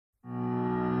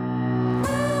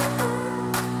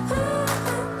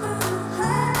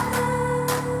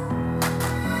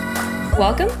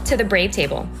Welcome to the Brave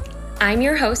Table. I'm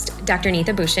your host, Dr.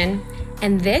 Neetha Bhushan,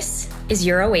 and this is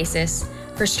your oasis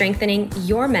for strengthening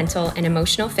your mental and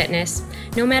emotional fitness,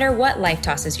 no matter what life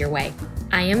tosses your way.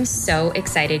 I am so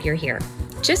excited you're here.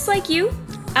 Just like you,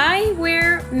 I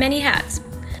wear many hats.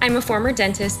 I'm a former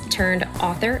dentist turned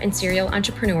author and serial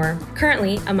entrepreneur,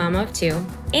 currently a mama of two,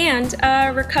 and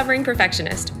a recovering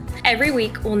perfectionist. Every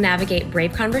week, we'll navigate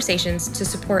brave conversations to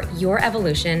support your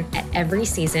evolution at every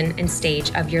season and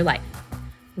stage of your life.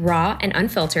 Raw and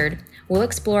unfiltered, we'll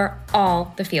explore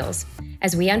all the feels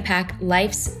as we unpack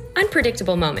life's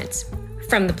unpredictable moments,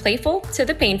 from the playful to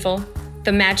the painful,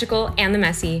 the magical and the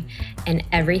messy, and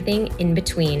everything in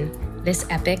between this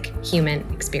epic human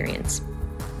experience.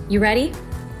 You ready?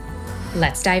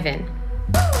 Let's dive in.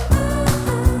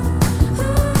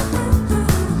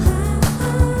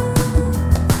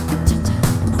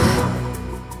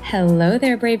 Hello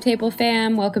there, Brave Table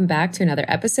fam. Welcome back to another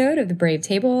episode of the Brave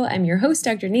Table. I'm your host,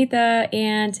 Dr. Neetha,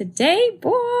 and today,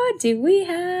 boy, do we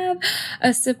have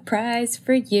a surprise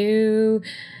for you.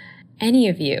 Any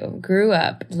of you grew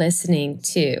up listening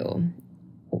to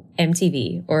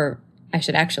MTV, or I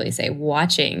should actually say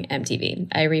watching MTV.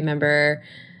 I remember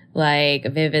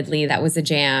vividly, that was a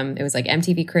jam. It was like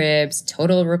MTV Cribs,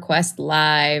 Total Request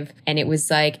Live, and it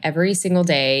was like every single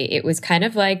day. It was kind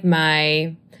of like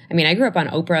I grew up on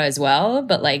Oprah as well,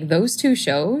 but like those two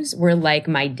shows were like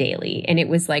my daily, and it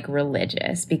was like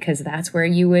religious because that's where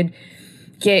you would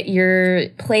get your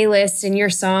playlist and your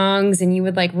songs, and you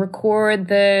would like record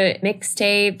the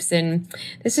mixtapes. And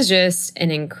this is just an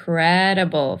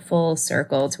incredible full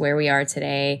circle to where we are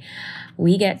today.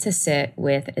 We get to sit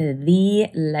with the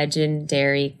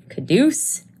legendary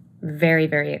Quddus. Very,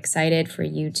 very excited for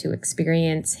you to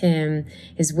experience him,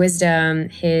 his wisdom,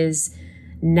 his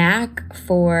knack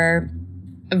for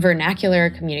vernacular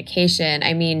communication.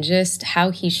 I mean, just how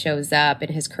he shows up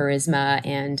and his charisma,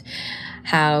 and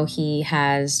how he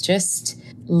has just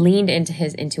leaned into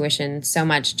his intuition so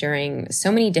much during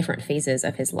so many different phases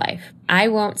of his life. I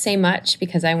won't say much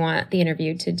because I want the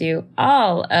interview to do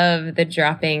all of the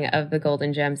dropping of the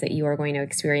golden gems that you are going to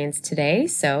experience today.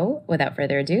 So without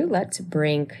further ado, let's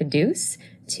bring Quddus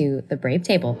to the Brave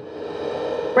Table.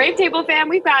 Brave Table fam,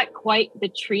 we've got quite the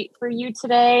treat for you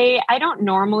today. I don't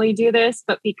normally do this,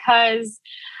 but because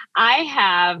I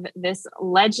have this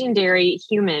legendary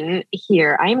human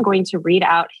here, I am going to read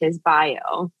out his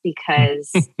bio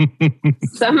because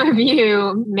some of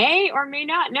you may or may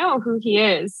not know who he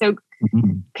is. So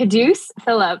Quddus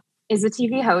Philippe is a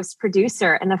TV host,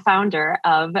 producer, and the founder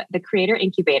of the Creator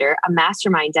Incubator, a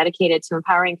mastermind dedicated to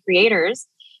empowering creators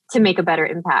to make a better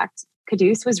impact.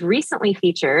 Quddus was recently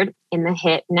featured in the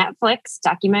hit Netflix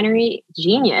documentary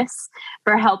Genius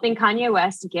for helping Kanye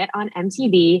West get on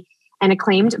MTV, and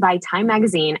acclaimed by Time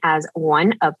magazine as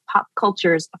one of pop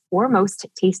culture's foremost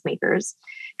tastemakers.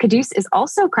 Quddus is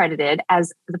also credited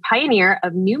as the pioneer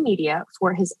of new media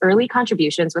for his early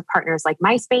contributions with partners like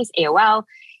MySpace, AOL,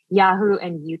 Yahoo,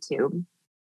 and YouTube.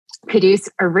 Quddus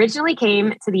originally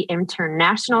came to the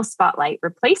international spotlight,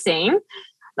 replacing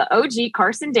the OG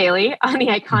Carson Daly on the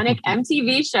iconic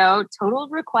MTV show Total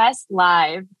Request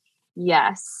Live.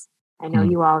 Yes, I know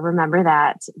you all remember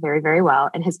that very, very well.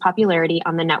 And his popularity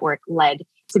on the network led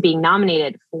to being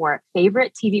nominated for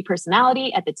Favorite TV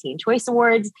Personality at the Teen Choice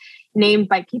Awards, named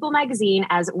by People magazine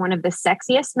as one of the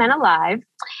sexiest men alive,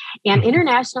 and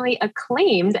internationally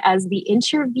acclaimed as the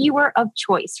interviewer of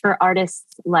choice for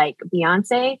artists like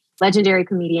Beyonce, legendary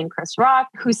comedian Chris Rock,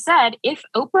 who said if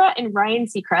Oprah and Ryan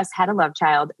Seacrest had a love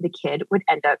child, the kid would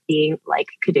end up being like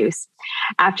Quddus.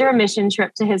 After a mission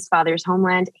trip to his father's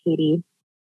homeland, Haiti,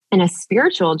 and a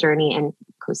spiritual journey in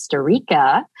Costa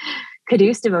Rica,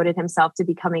 Quddus devoted himself to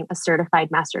becoming a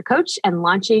certified master coach and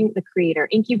launching the Creator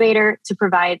Incubator to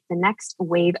provide the next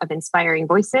wave of inspiring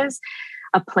voices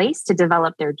a place to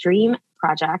develop their dream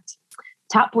project.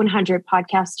 Top 100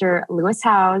 podcaster Lewis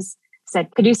Howes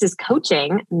said Quddus's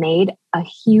coaching made a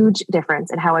huge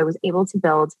difference in how I was able to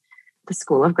build the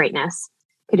School of Greatness.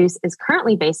 Quddus is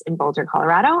currently based in Boulder,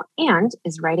 Colorado, and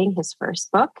is writing his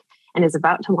first book and is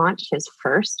about to launch his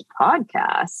first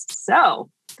podcast. So,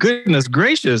 goodness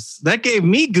gracious, that gave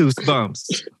me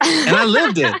goosebumps. And I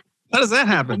lived it. How does that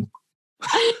happen?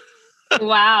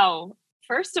 Wow.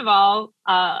 First of all,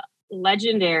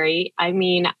 legendary. I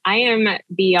mean, I am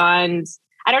beyond,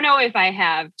 I don't know if I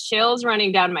have chills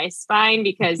running down my spine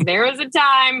because there was a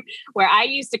time where I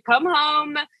used to come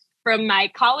home from my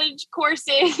college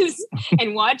courses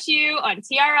and watch you on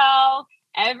TRL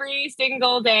every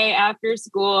single day after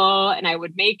school, and I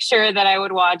would make sure that I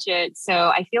would watch it. So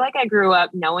I feel like I grew up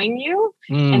knowing you,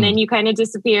 and then you kind of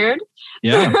disappeared.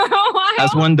 Yeah,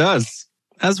 as one does.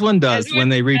 As one does when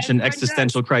they reach as an one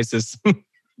existential crisis.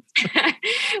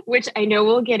 Which I know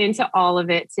we'll get into all of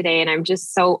it today. And I'm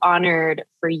just so honored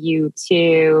for you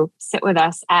to sit with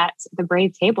us at the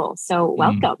Brave Table. So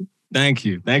welcome. Thank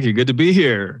you. Thank you. Good to be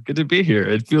here. Good to be here.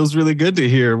 It feels really good to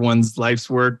hear one's life's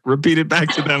work repeated back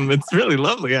to them. It's really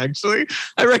lovely, actually.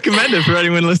 I recommend it for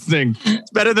anyone listening.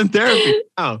 It's better than therapy.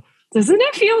 Wow. Doesn't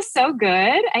it feel so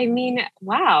good? I mean,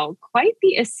 wow, quite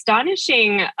the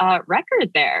astonishing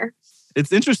record there.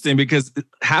 It's interesting because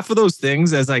half of those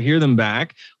things, as I hear them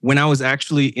back, when I was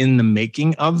actually in the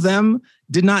making of them,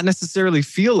 did not necessarily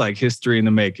feel like history in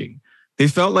the making. They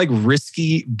felt like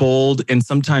risky, bold, and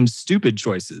sometimes stupid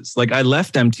choices. Like I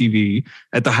left MTV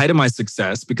at the height of my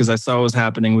success because I saw what was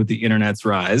happening with the internet's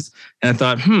rise. And I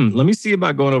thought, let me see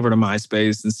about going over to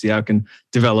MySpace and see how I can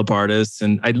develop artists.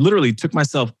 And I literally took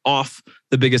myself off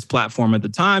the biggest platform at the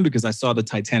time because I saw the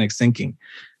Titanic sinking.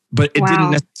 But it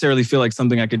didn't necessarily feel like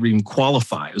something I could even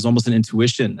qualify. It was almost an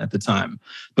intuition at the time.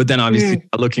 But then obviously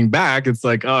looking back, it's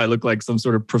like, oh, I look like some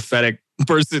sort of prophetic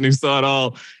person who saw it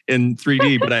all in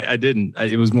 3D, but I didn't.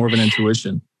 It was more of an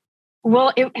intuition.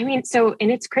 Well, and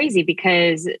it's crazy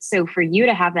because so for you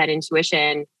to have that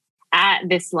intuition at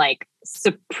this like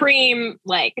supreme,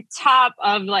 like top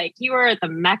of like, you are at the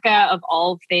mecca of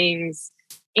all things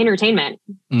entertainment.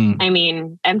 I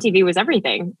mean, MTV was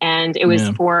everything. And it was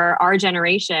for our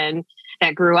generation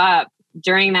that grew up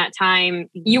during that time.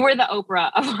 You were the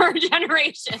Oprah of our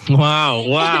generation.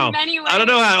 Wow. In many ways. I don't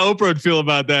know how Oprah would feel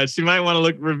about that. She might want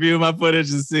to review my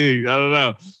footage and see. I don't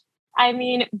know. I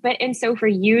mean, and so for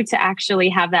you to actually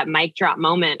have that mic drop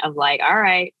moment of like, all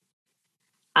right,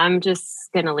 I'm just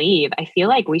going to leave. I feel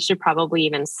like we should probably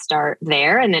even start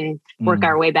there and then work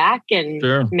our way back and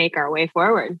make our way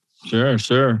forward.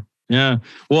 Sure. Yeah.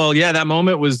 Well, yeah, that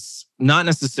moment was not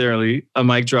necessarily a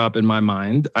mic drop in my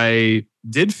mind. I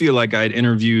did feel like I'd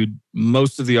interviewed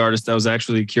most of the artists I was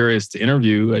actually curious to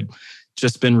interview. I'd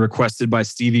just been requested by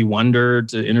Stevie Wonder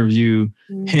to interview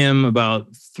him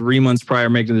about 3 months prior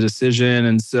making the decision.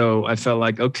 And so I felt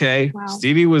like, okay,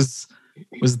 Stevie was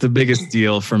the biggest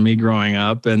deal for me growing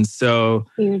up. And so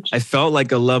I felt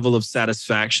like a level of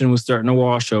satisfaction was starting to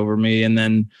wash over me. And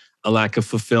then a lack of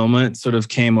fulfillment sort of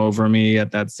came over me at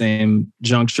that same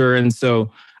juncture. And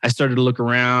so I started to look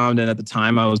around. And at the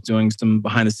time I was doing some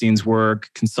behind the scenes work,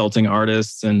 consulting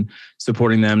artists and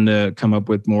supporting them to come up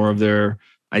with more of their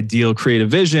ideal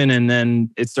creative vision. And then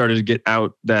it started to get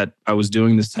out that I was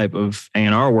doing this type of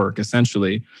A&R work,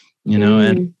 essentially,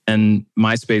 and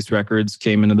MySpace Records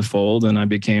came into the fold and I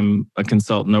became a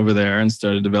consultant over there and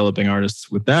started developing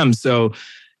artists with them. So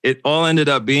it all ended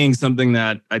up being something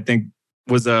that I think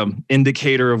was an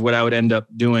indicator of what I would end up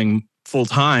doing full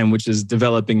time, which is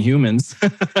developing humans.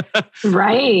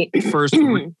 Right. First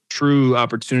true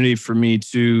opportunity for me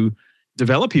to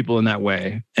develop people in that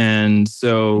way. And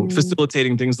so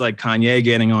facilitating things like Kanye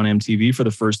getting on MTV for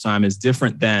the first time is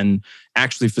different than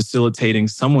actually facilitating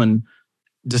someone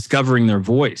discovering their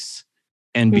voice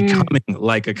and becoming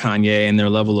like a Kanye and their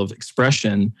level of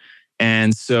expression.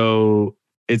 And so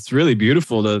it's really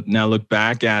beautiful to now look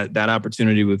back at that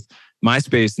opportunity with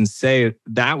MySpace and say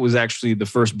that was actually the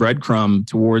first breadcrumb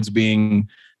towards being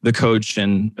the coach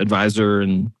and advisor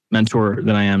and mentor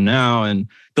that I am now. And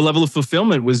the level of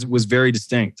fulfillment was very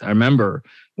distinct. I remember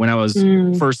when I was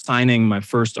first signing my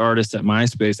first artist at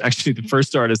MySpace, actually the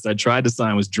first artist I tried to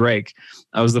sign was Drake.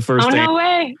 I was the first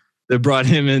that brought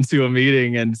him into a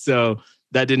meeting. And so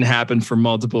that didn't happen for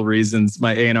multiple reasons.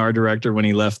 My A&R director, when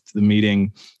he left the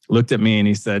meeting, looked at me and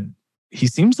he said, "He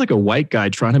seems like a white guy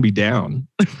trying to be down."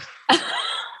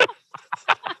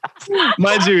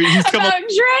 Mind you, he's come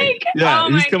Drake. Yeah,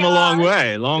 he's come a long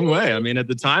way. I mean, at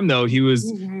the time though, he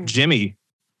was Jimmy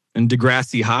in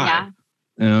Degrassi High.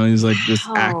 Yeah. He's like this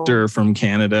actor from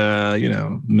Canada,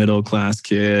 middle class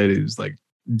kid. He was like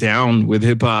down with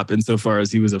hip hop insofar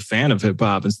as he was a fan of hip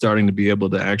hop and starting to be able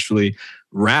to actually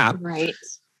rap. Right.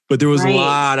 But there was a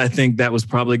lot, I think, that was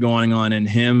probably going on in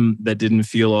him that didn't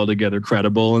feel altogether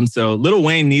credible. And so Lil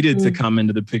Wayne needed to come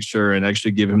into the picture and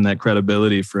actually give him that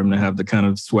credibility for him to have the kind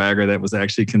of swagger that was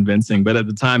actually convincing. But at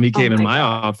the time he came in my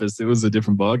office, it was a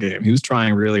different ballgame. He was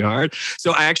trying really hard.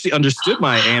 So I actually understood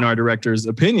my A&R director's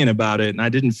opinion about it. And I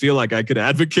didn't feel like I could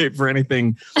advocate for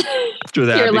anything after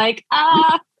that. You're like,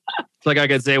 It's like I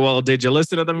could say, well, did you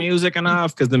listen to the music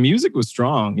enough? Because the music was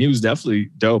strong. He was definitely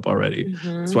dope already.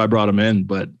 That's why I brought him in.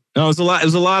 But no, it was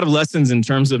a lot of lessons in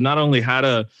terms of not only how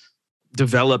to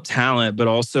develop talent, but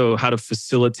also how to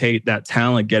facilitate that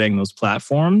talent getting those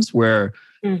platforms where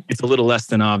it's a little less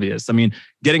than obvious. I mean,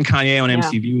 getting Kanye on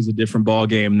MTV was a different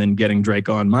ballgame than getting Drake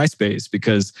on MySpace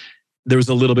because there was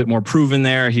a little bit more proven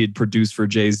there. He had produced for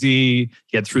Jay-Z.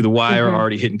 He had Through the Wire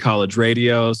already hitting college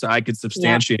radio. So I could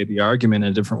substantiate the argument in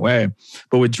a different way.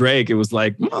 But with Drake, it was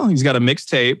like, well, he's got a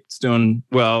mixtape. It's doing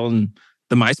well in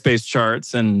the MySpace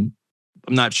charts. And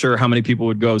I'm not sure how many people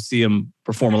would go see him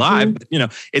perform live.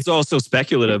 But, it's also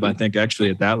speculative, I think, actually,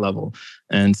 at that level.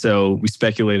 And so we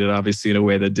speculated, obviously, in a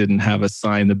way that didn't have us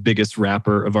sign the biggest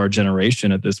rapper of our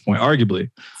generation at this point,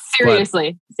 arguably.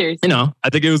 Seriously. I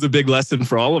think it was a big lesson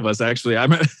for all of us, actually. I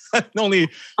remember only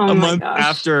a month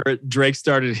after Drake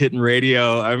started hitting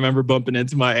radio, I remember bumping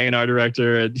into my A&R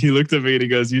director, and he looked at me and he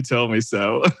goes, "You told me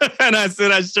so." And I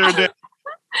said, "I sure did."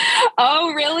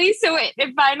 Oh, really? So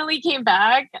it finally came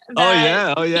back? Oh,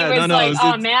 yeah. He was like,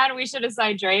 "Oh, man, we should have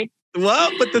signed Drake."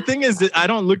 Well, but the thing is that I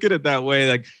don't look at it that way.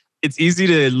 Like, it's easy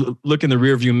to look in the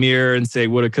rearview mirror and say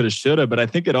woulda, coulda, shoulda, but I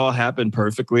think it all happened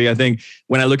perfectly. I think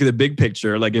when I look at the big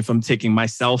picture, like if I'm taking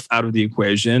myself out of the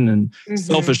equation, and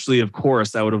selfishly, of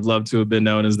course, I would have loved to have been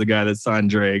known as the guy that signed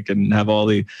Drake and have all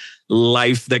the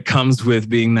life that comes with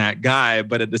being that guy.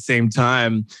 But at the same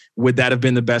time, would that have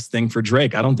been the best thing for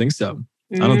Drake? I don't think so.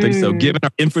 I don't think so. Given our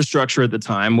infrastructure at the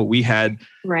time, what we had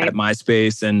at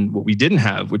MySpace and what we didn't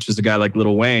have, which is a guy like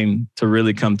Lil Wayne to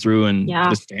really come through and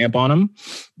put a stamp on him.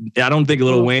 I don't think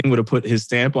Lil Wayne would have put his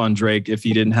stamp on Drake if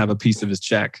he didn't have a piece of his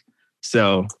check.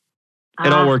 So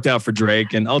it all worked out for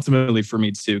Drake and ultimately for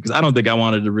me too, because I don't think I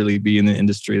wanted to really be in the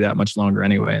industry that much longer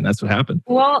anyway. And that's what happened.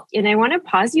 Well, and I want to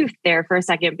pause you there for a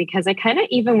second, because I kind of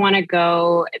even want to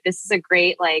go, this is a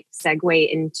great segue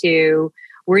into,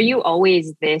 were you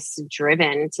always this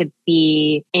driven to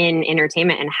be in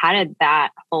entertainment? And how did that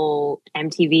whole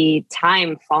MTV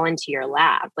time fall into your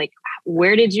lap? Like,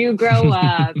 where did you grow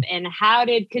up and how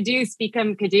did Quddus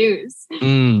become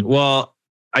Quddus? Well,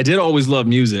 I did always love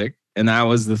music. And that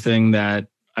was the thing that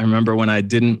I remember when I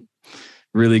didn't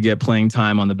really get playing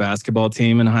time on the basketball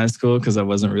team in high school because I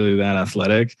wasn't really that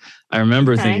athletic. I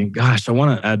remember thinking, gosh, I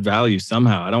want to add value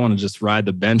somehow. I don't want to just ride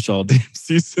the bench all damn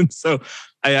season. So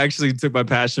I actually took my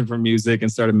passion for music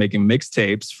and started making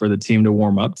mixtapes for the team to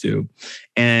warm up to.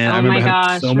 And I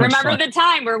remember so much fun. The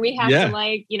time where we had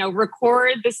to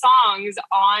record the songs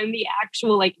on the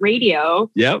actual radio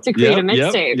to create a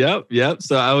mixtape. Yep.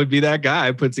 So I would be that guy.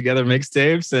 I put together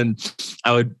mixtapes and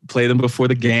I would play them before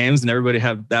the games and everybody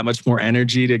had that much more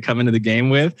energy to come into the game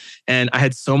with. And I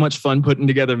had so much fun putting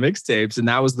together mixtapes. And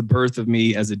that was the birth of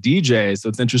me as a DJ. So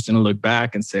it's interesting to look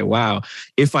back and say, wow,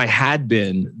 if I had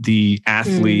been the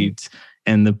athlete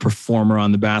and the performer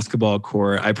on the basketball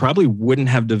court, I probably wouldn't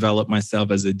have developed myself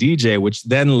as a DJ, which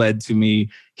then led to me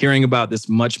hearing about this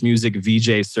Much Music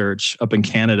VJ search up in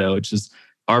Canada, which is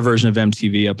our version of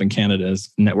MTV up in Canada's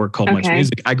network called Much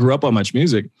Music. I grew up on Much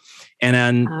Music. And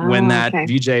then when that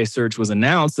VJ search was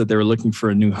announced that they were looking for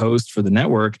a new host for the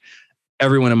network,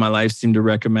 everyone in my life seemed to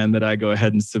recommend that I go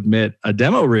ahead and submit a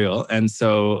demo reel. And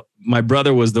so my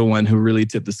brother was the one who really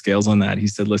tipped the scales on that. He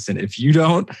said, listen, if you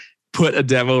don't put a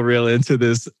demo reel into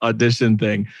this audition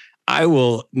thing, I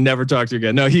will never talk to you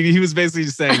again. No, he was basically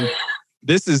just saying,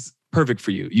 this is perfect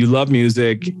for you. You love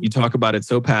music. You talk about it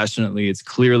so passionately. It's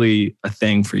clearly a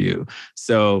thing for you.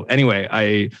 So anyway,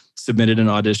 I submitted an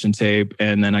audition tape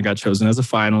and then I got chosen as a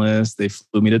finalist. They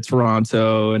flew me to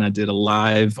Toronto and I did a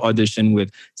live audition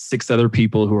with 6 other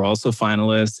people who were also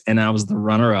finalists. And I was the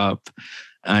runner-up.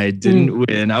 I didn't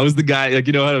win. I was the guy,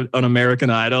 on American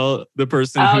Idol, the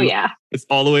person who it's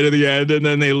all the way to the end and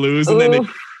then they lose and then they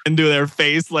into their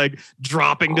face,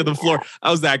 dropping to the floor.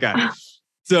 I was that guy.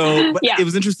 So it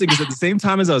was interesting because at the same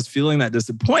time as I was feeling that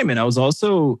disappointment, I was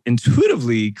also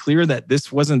intuitively clear that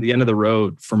this wasn't the end of the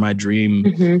road for my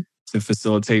dream to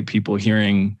facilitate people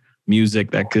hearing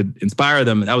music that could inspire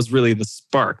them. That was really the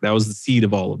spark. That was the seed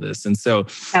of all of this. And so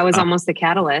that was almost the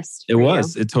catalyst. It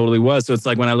was. It totally was. So it's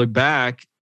like when I look back,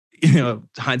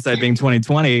 hindsight being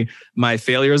 2020, my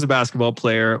failure as a basketball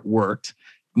player worked.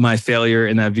 My failure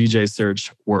in that VJ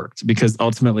search worked because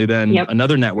ultimately then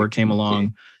another network came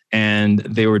along and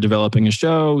they were developing a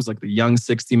show. It was like the Young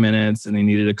 60 Minutes and they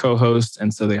needed a co-host.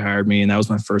 And so they hired me. And that was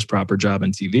my first proper job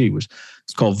on TV, which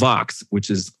is called Vox, which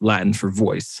is Latin for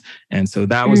voice. And so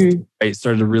that was, I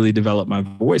started to really develop my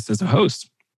voice as a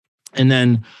host. And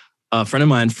then a friend of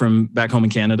mine from back home in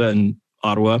Canada in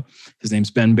Ottawa, his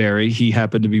name's Ben Barry. He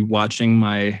happened to be watching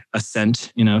my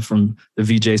ascent, from the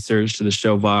VJ search to the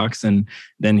show Vox. And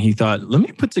then he thought, let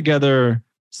me put together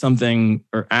something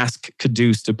or ask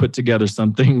Quddus to put together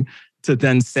something to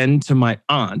then send to my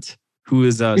aunt, who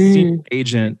is a senior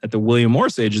agent at the William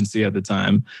Morris Agency at the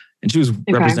time. And she was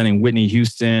representing Whitney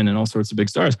Houston and all sorts of big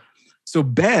stars. So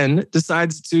Ben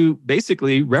decides to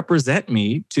basically represent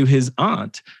me to his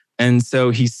aunt. And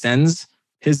so he sends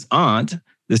his aunt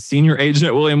the senior agent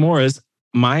at William Morris,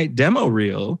 my demo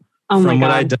reel from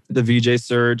what I'd done at the VJ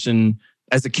Search and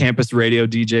as a campus radio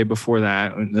DJ before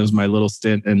that. That was my little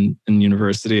stint in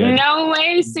university. No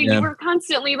way. So you were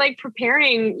constantly like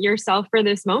preparing yourself for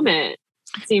this moment.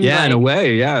 In a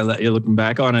way. Yeah. Looking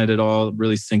back on it, it all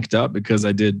really synced up because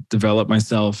I did develop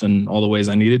myself in all the ways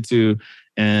I needed to.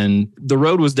 And the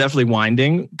road was definitely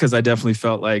winding because I definitely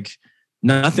felt like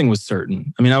nothing was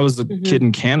certain. I mean, I was a kid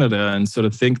in Canada, and so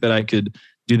to think that I could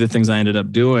do the things I ended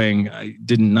up doing, I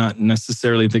did not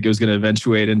necessarily think it was going to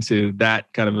eventuate into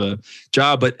that kind of a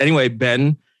job. But anyway,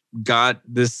 Ben got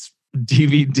this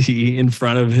DVD in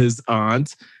front of his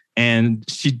aunt, and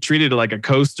she treated it like a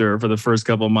coaster for the first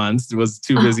couple of months. It was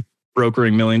too busy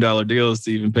brokering $1 million deals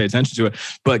to even pay attention to it.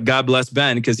 But God bless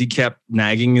Ben, because he kept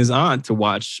nagging his aunt to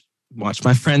watch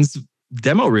my friend's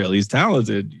demo reel. He's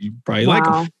talented. You probably like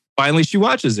him. Finally, she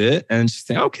watches it and she's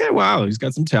saying, okay, wow, he's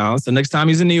got some talent. So next time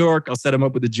he's in New York, I'll set him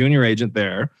up with a junior agent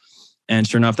there. And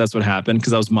sure enough, that's what happened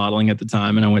because I was modeling at the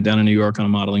time and I went down to New York on a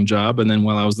modeling job. And then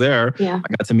while I was there, I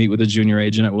got to meet with a junior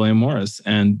agent at William Morris.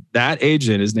 And that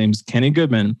agent, his name's Kenny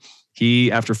Goodman.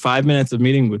 He, after 5 minutes of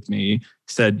meeting with me,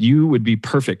 said, you would be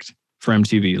perfect for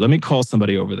MTV. Let me call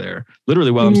somebody over there.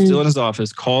 Literally, while I'm still in his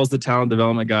office, calls the talent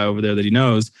development guy over there that he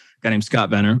knows, a guy named Scott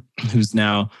Venner, who's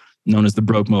now known as the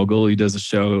Broke Mogul. He does a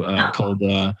show called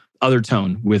Other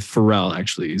Tone with Pharrell,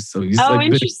 actually. So he's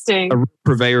interesting. A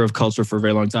purveyor of culture for a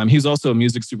very long time. He was also a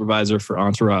music supervisor for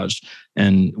Entourage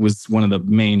and was one of the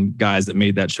main guys that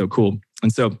made that show cool.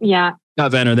 And so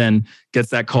Scott Venner then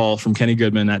gets that call from Kenny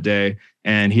Goodman that day,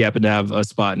 and he happened to have a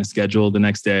spot in a schedule the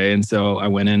next day. And so I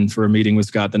went in for a meeting with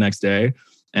Scott the next day.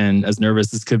 And as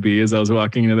nervous as could be, as I was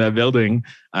walking into that building,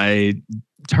 I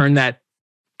turned that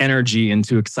energy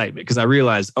into excitement because I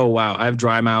realized, oh, wow, I have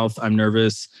dry mouth. I'm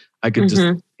nervous. I could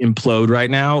just implode right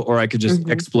now, or I could just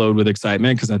explode with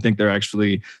excitement because I think they're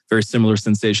actually very similar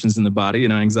sensations in the body,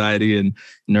 anxiety and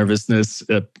nervousness,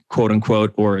 quote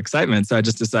unquote, or excitement. So I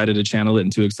just decided to channel it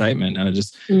into excitement. And I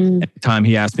just, every time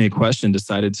he asked me a question,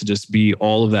 decided to just be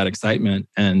all of that excitement.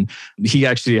 And he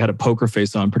actually had a poker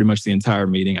face on pretty much the entire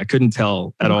meeting. I couldn't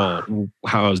tell at all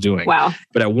how I was doing. Wow.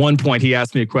 But at one point he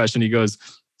asked me a question. He goes,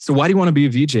 so why do you want to be a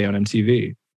VJ on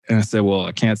MTV? And I said, well,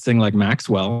 I can't sing like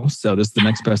Maxwell, so this is the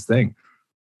next best thing.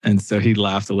 And so he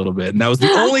laughed a little bit. And that was the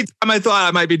only time I thought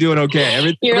I might be doing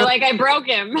okay. You're like, I broke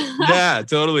him. Yeah,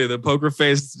 totally. The poker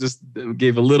face just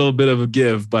gave a little bit of a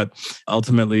give, but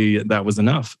ultimately that was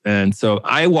enough. And so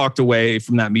I walked away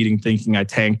from that meeting thinking I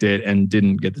tanked it and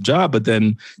didn't get the job. But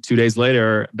then 2 days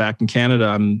later, back in Canada,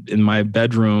 I'm in my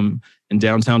bedroom in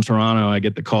downtown Toronto. I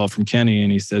get the call from Kenny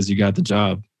and he says, you got the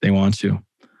job. They want you.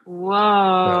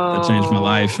 Whoa. That changed my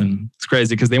life. And it's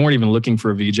crazy because they weren't even looking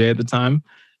for a VJ at the time,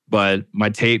 but my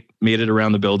tape made it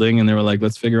around the building and they were like,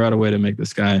 let's figure out a way to make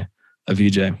this guy a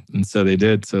VJ. And so they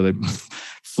did. So they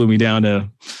flew me down to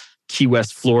Key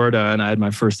West, Florida, and I had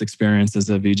my first experience as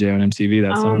a VJ on MTV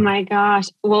that summer. Oh my gosh.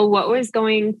 Well, what was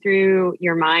going through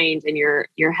your mind and your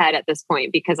head at this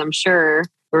point? Because I'm sure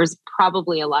there was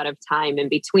probably a lot of time in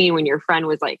between when your friend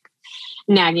was like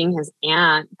nagging his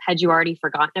aunt. Had you already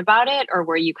forgotten about it? Or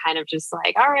were you kind of just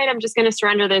like, all right, I'm just going to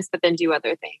surrender this, but then do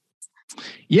other things?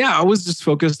 Yeah, I was just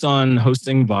focused on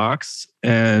hosting Vox,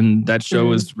 and that show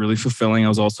was really fulfilling. I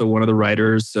was also one of the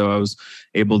writers, so I was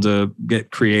able to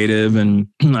get creative, and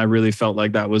I really felt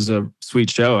like that was a sweet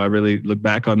show. I really look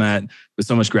back on that with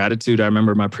so much gratitude. I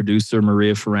remember my producer,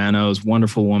 Maria Ferrano, was a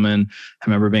wonderful woman. I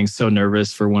remember being so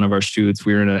nervous for one of our shoots.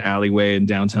 We were in an alleyway in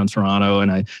downtown Toronto,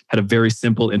 and I had a very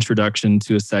simple introduction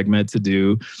to a segment to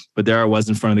do, but there I was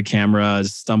in front of the camera,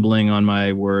 stumbling on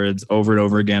my words over and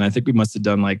over again. I think we must have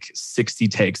done like 60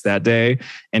 takes that day,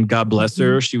 and God bless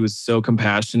her. She was so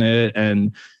compassionate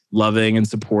and loving and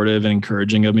supportive and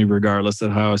encouraging of me, regardless of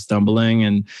how I was stumbling.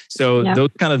 And so those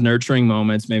kind of nurturing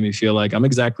moments made me feel like I'm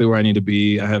exactly where I need to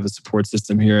be. I have a support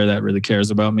system here that really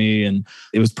cares about me, and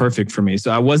it was perfect for me.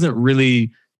 So I wasn't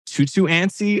really too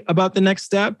antsy about the next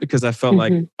step because I felt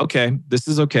like, okay, this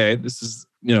is okay. This is,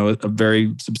 a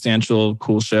very substantial,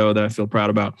 cool show that I feel proud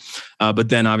about. But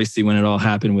then obviously when it all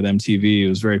happened with MTV, it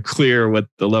was very clear what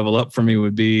the level up for me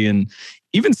would be. And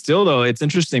even still, though, it's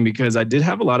interesting because I did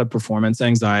have a lot of performance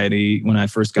anxiety when I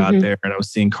first got there, and I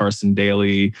was seeing Carson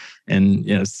Daly and,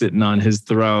 sitting on his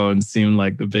throne seemed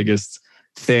like the biggest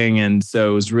thing. And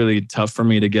so it was really tough for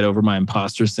me to get over my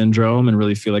imposter syndrome and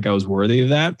really feel like I was worthy of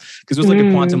that because it was like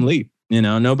a quantum leap.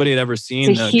 Nobody had ever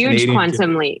seen it's a huge Canadian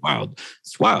quantum leap. Wild.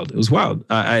 It's wild. It was wild.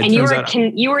 And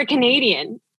you were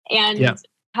Canadian and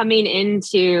coming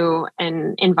into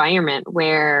an environment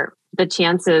where the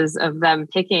chances of them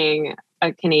picking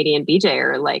a Canadian VJ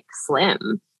are like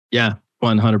slim. Yeah,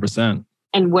 100%.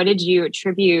 And what did you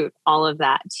attribute all of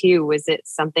that to? Was it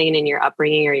something in your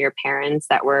upbringing or your parents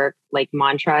that were like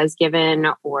mantras given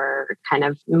or kind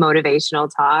of motivational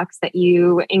talks that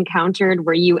you encountered?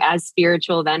 Were you as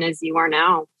spiritual then as you are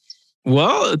now?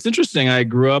 Well, it's interesting. I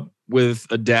grew up with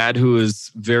a dad who was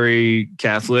very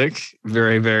Catholic,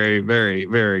 very, very, very,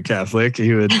 very Catholic.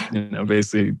 He would,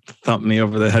 basically thump me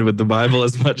over the head with the Bible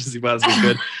as much as he possibly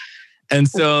could. And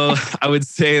so I would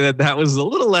say that was a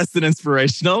little less than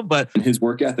inspirational, but his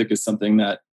work ethic is something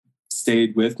that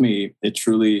stayed with me.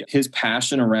 His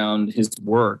passion around his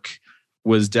work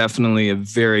was definitely a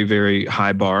very, very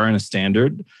high bar and a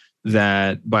standard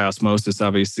that by osmosis,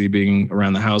 obviously being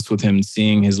around the house with him,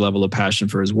 seeing his level of passion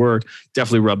for his work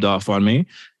definitely rubbed off on me.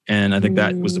 And I think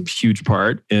that was a huge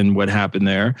part in what happened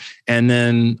there. And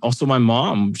then also my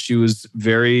mom, she was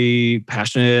very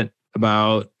passionate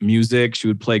about music. She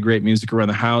would play great music around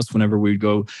the house. Whenever we'd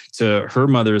go to her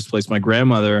mother's place, my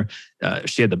grandmother,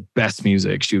 she had the best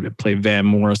music. She would play Van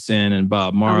Morrison and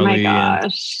Bob Marley. Oh my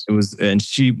gosh. And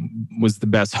she was the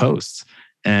best host.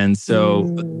 And so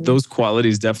those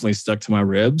qualities definitely stuck to my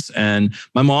ribs. And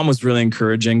my mom was really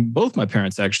encouraging. Both my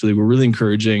parents actually were really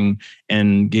encouraging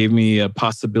and gave me a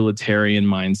possibilitarian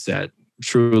mindset.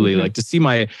 Truly, like to see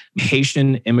my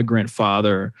Haitian immigrant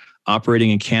father operating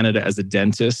in Canada as a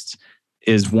dentist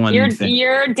is one thing.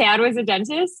 Your dad was a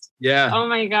dentist? Yeah. Oh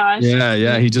my gosh.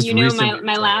 Yeah. He just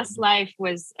my last life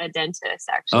was a dentist,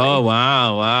 actually. Oh,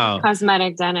 wow.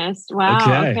 Cosmetic dentist. Wow.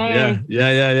 Okay.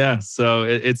 Yeah. So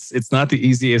it's not the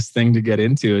easiest thing to get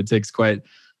into. It takes quite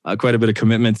a bit of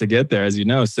commitment to get there, as you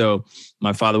know. So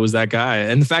my father was that guy.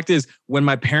 And the fact is, when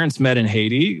my parents met in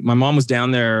Haiti, my mom was down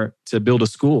there to build a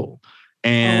school.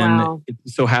 And It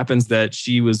so happens that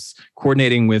she was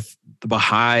coordinating with the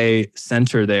Baha'i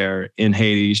center there in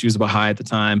Haiti. She was a Baha'i at the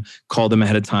time, called them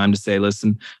ahead of time to say,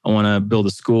 listen, I want to build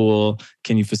a school.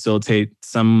 Can you facilitate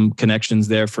some connections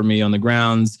there for me on the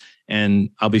grounds? And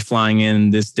I'll be flying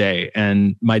in this day.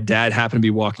 And my dad happened to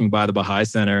be walking by the Baha'i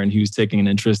Center, and he was taking an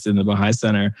interest in the Baha'i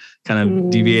Center, kind of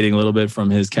deviating a little bit from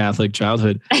his Catholic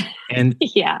childhood. And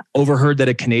overheard that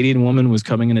a Canadian woman was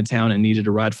coming into town and needed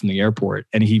a ride from the airport.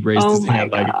 And he raised his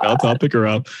hand like, I'll pick her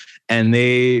up. And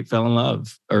they fell in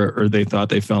love, or they thought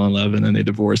they fell in love, and then they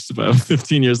divorced about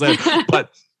 15 years later.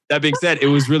 But that being said, it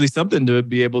was really something to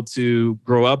be able to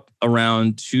grow up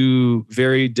around two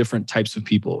very different types of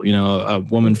people. A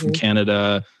woman from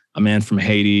Canada, a man from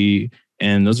Haiti,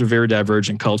 and those are very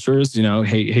divergent cultures.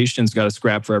 Haitians got a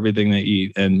scrap for everything they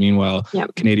eat, and meanwhile,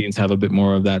 Canadians have a bit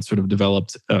more of that sort of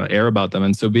developed air about them.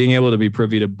 And so, being able to be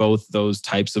privy to both those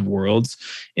types of worlds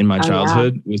in my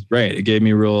childhood was great. It gave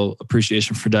me real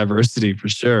appreciation for diversity, for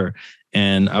sure.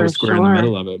 And I was square in the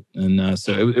middle of it. And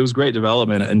so it was great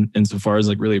development, and insofar as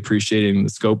like really appreciating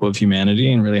the scope of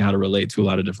humanity and really how to relate to a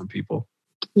lot of different people.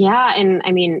 Yeah. And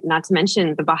I mean, not to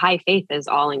mention the Baha'i faith is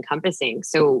all encompassing.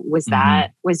 So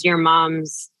was your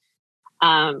mom's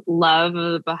love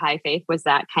of the Baha'i faith, was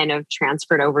that kind of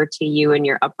transferred over to you and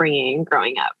your upbringing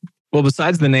growing up? Well,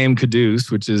 besides the name Quddus,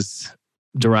 which is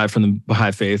derived from the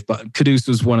Baha'i faith, but Quddus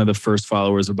was one of the first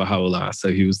followers of Baha'u'llah. So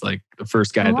he was like the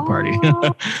first guy at the party.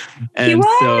 And he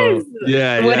was.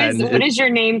 So, what does your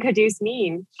name Quddus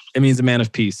mean? It means a man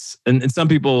of peace. And some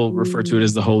people refer to it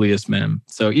as the holiest man.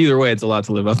 So either way, it's a lot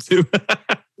to live up to.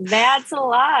 That's a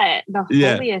lot. The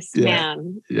holiest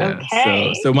man. Yeah.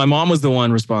 Okay. So my mom was the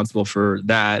one responsible for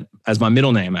that as my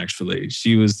middle name, actually.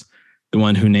 She was the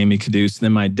one who named me Quddus. And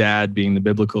then my dad, being the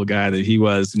biblical guy that he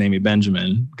was, named me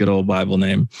Benjamin, good old Bible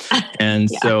name. And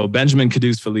so Benjamin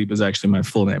Quddus Philippe is actually my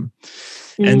full name.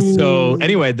 And so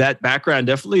anyway, that background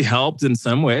definitely helped in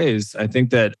some ways. I think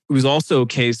that it was also a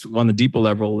case on the deeper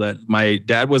level that my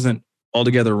dad wasn't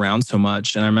altogether around so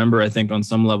much. And I remember, I think on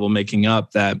some level making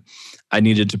up that I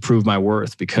needed to prove my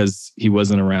worth because he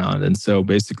wasn't around. And so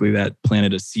basically that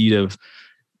planted a seed of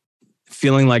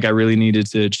feeling like I really needed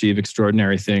to achieve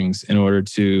extraordinary things in order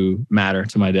to matter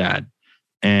to my dad.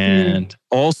 And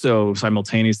also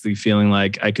simultaneously feeling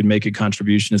like I could make a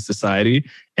contribution to society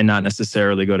and not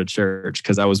necessarily go to church,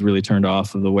 because I was really turned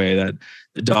off of the way that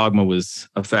the dogma was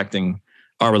affecting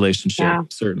our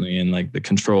relationship, certainly, and like the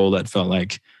control that felt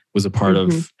like was a part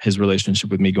of his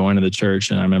relationship with me going to the church.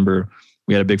 And I remember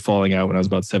we had a big falling out when I was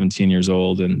about 17 years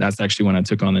old. And that's actually when I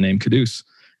took on the name Quddus.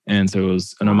 And so it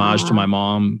was an homage to my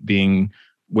mom being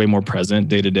way more present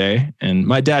day to day. And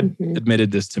my dad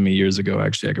admitted this to me years ago.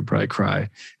 Actually, I could probably cry,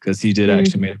 because he did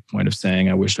actually make a point of saying,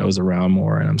 I wish I was around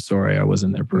more, and I'm sorry I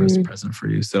wasn't there present for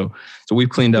you. So we've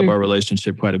cleaned up our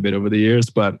relationship quite a bit over the years.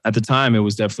 But at the time, it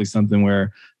was definitely something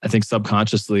where I think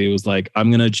subconsciously it was like, I'm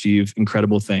going to achieve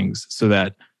incredible things so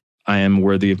that I am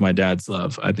worthy of my dad's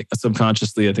love. I think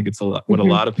subconsciously, I think it's what a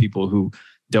lot of people who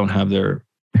don't have their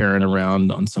parent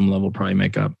around on some level probably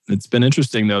make up. It's been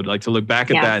interesting though, like to look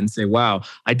back at that and say, wow,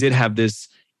 I did have this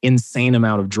insane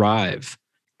amount of drive,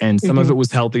 and some of it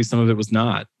was healthy, some of it was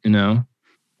not,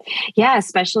 Yeah,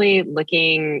 especially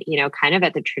looking, kind of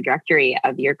at the trajectory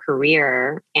of your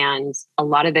career and a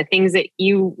lot of the things that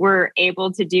you were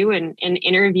able to do and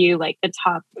interview like the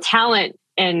top talent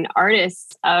and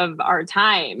artists of our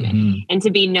time and to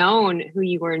be known who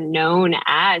you were known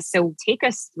as. So take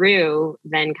us through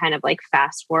then kind of like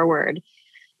fast forward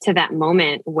to that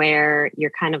moment where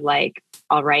you're kind of like,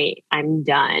 all right, I'm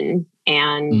done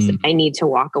and I need to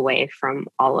walk away from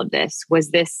all of this. Was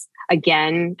this,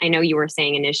 again, I know you were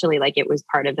saying initially, like it was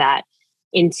part of that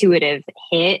intuitive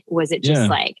hit. Was it just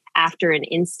like after an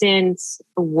instant?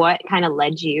 What kind of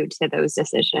led you to those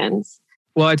decisions?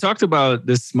 Well, I talked about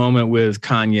this moment with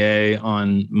Kanye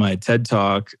on my TED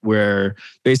Talk, where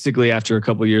basically after a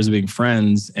couple of years of being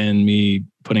friends and me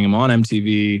putting him on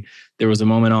MTV, there was a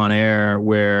moment on air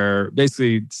where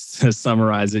basically, to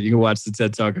summarize it, you can watch the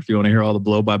TED Talk if you want to hear all the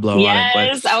blow by blow on it.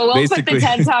 Yes, we'll put the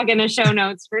TED Talk in the show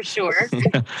notes for sure.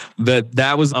 But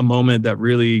that was a moment that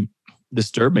really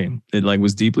disturbed me. It like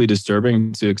was deeply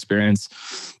disturbing to experience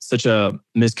such a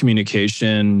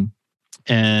miscommunication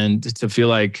and to feel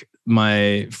like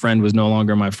my friend was no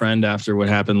longer my friend after what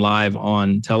happened live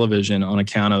on television on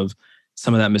account of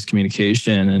some of that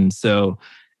miscommunication. And so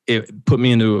it put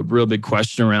me into a real big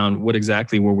question around what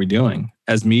exactly were we doing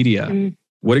as media?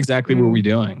 What exactly were we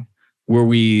doing? Were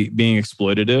we being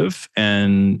exploitative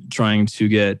and trying to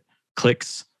get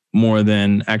clicks more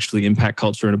than actually impact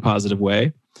culture in a positive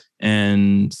way?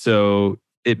 And so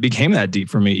it became that deep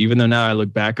for me, even though now I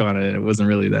look back on it, it wasn't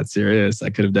really that serious.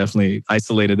 I could have definitely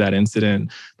isolated that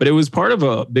incident, but it was part of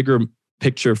a bigger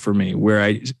picture for me where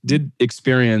I did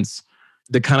experience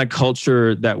the kind of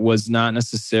culture that was not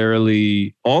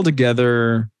necessarily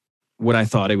altogether what I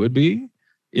thought it would be.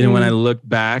 When I look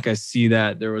back, I see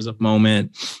that there was a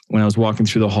moment when I was walking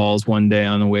through the halls one day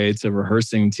on the way to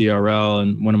rehearsing TRL,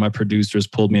 and one of my producers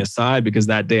pulled me aside because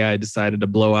that day I decided to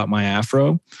blow out my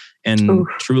afro and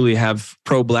truly have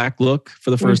pro-Black look for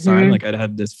the first time. Like I'd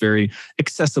had this very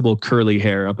accessible curly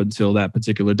hair up until that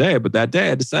particular day. But that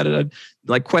day I decided I'd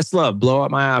like Questlove, blow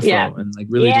out my afro and like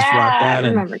really just rock that. I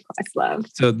remember Questlove.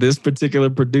 So this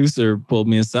particular producer pulled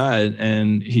me aside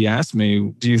and he asked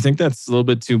me, do you think that's a little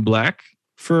bit too Black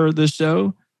for this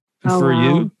show and for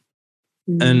you?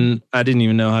 And I didn't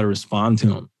even know how to respond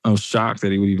to him. I was shocked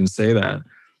that he would even say that.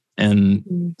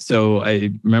 And so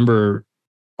I remember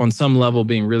on some level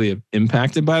being really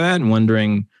impacted by that and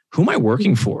wondering, who am I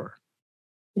working for?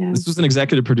 This was an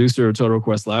executive producer of Total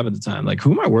Request Live at the time. Like,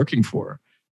 who am I working for?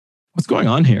 What's going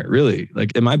on here? Really?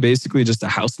 Like, am I basically just a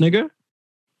house nigga?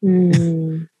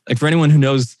 Like for anyone who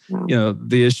knows,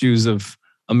 the issues of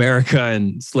America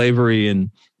and slavery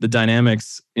and the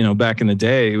dynamics, back in the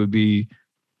day, it would be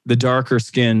the darker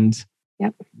skinned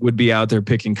would be out there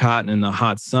picking cotton in the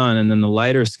hot sun. And then the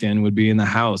lighter skin would be in the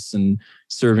house and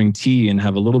serving tea and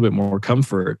have a little bit more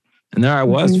comfort. And there I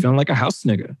was feeling like a house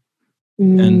nigga.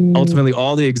 And ultimately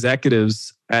all the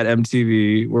executives at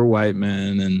MTV were white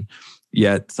men. And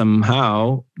yet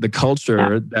somehow the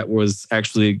culture that was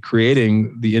actually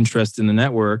creating the interest in the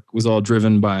network was all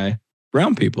driven by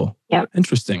brown people.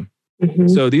 Interesting.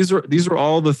 So these are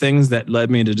all the things that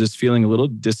led me to just feeling a little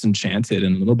disenchanted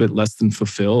and a little bit less than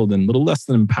fulfilled and a little less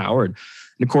than empowered.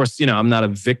 And of course, I'm not a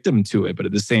victim to it, but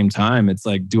at the same time, it's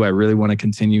like, do I really want to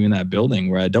continue in that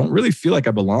building where I don't really feel like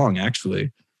I belong,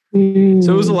 actually? So it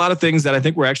was a lot of things that I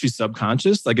think were actually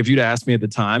subconscious. Like if you'd asked me at the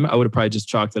time, I would have probably just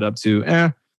chalked it up to,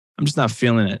 I'm just not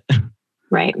feeling it.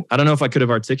 Right. I don't know if I could have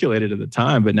articulated at the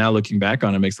time, but now looking back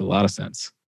on it, makes a lot of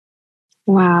sense.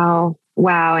 Wow.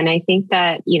 And I think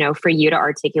that, for you to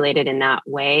articulate it in that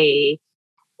way,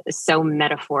 so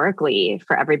metaphorically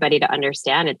for everybody to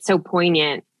understand, it's so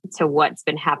poignant to what's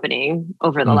been happening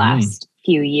over the last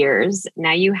few years.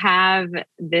 Now you have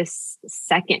this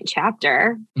second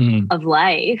chapter of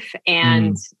life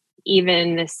and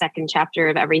even the second chapter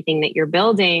of everything that you're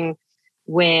building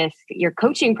with your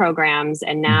coaching programs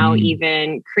and now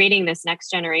even creating this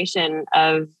next generation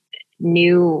of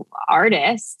new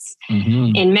artists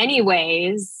in many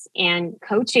ways and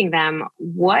coaching them.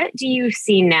 What do you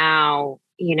see now,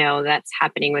 that's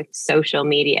happening with social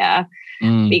media?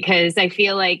 Because I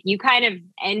feel like you kind of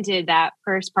ended that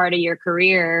first part of your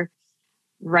career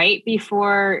right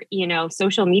before,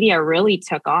 social media really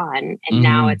took on. And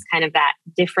now it's kind of that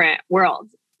different world,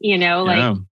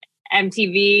 like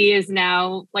MTV is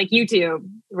now like YouTube,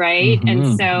 right?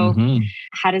 And so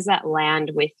how does that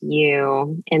land with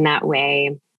you in that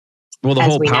way? Well, the as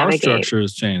whole we power navigate. structure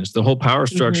has changed. The whole power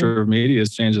structure of media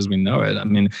has changed as we know it. I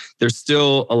mean, there's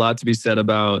still a lot to be said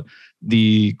about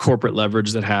the corporate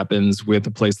leverage that happens with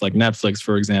a place like Netflix,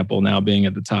 for example, now being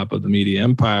at the top of the media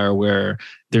empire, where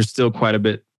there's still quite a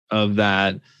bit of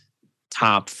that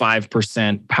top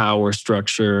 5% power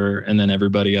structure, and then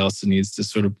everybody else needs to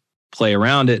sort of play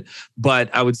around it. But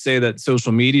I would say that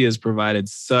social media has provided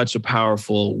such a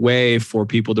powerful way for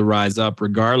people to rise up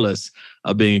regardless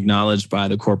of being acknowledged by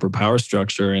the corporate power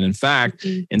structure. And in fact,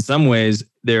 in some ways,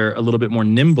 they're a little bit more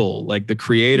nimble. Like the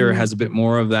creator has a bit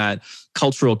more of that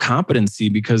cultural competency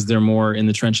because they're more in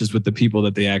the trenches with the people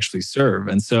that they actually serve.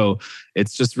 And so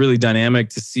it's just really dynamic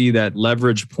to see that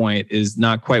leverage point is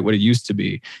not quite what it used to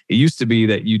be. It used to be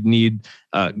that you'd need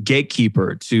a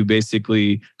gatekeeper to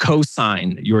basically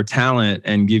co-sign your talent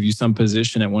and give you some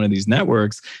position at one of these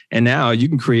networks. And now you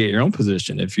can create your own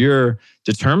position. If you're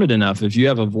determined enough, if you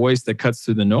have a voice that cuts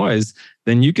through the noise,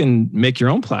 then you can make your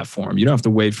own platform. You don't have to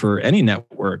wait for any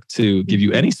network to give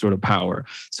you any sort of power.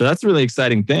 So that's a really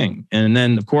exciting thing. And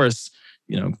then, of course,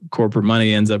 corporate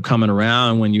money ends up coming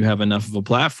around when you have enough of a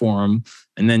platform,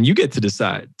 and then you get to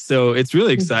decide. So it's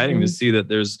really exciting to see that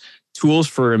there's tools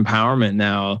for empowerment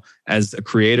now as a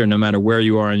creator, no matter where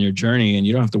you are in your journey, and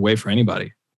you don't have to wait for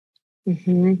anybody.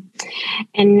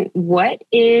 And what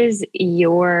is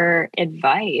your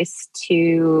advice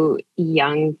to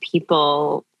young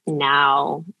people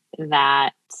now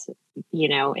that,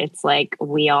 it's like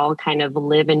we all kind of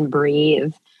live and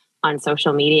breathe on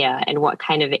social media, and what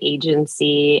kind of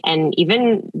agency and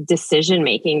even decision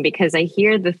making? Because I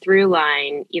hear the through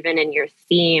line, even in your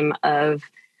theme of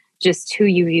just who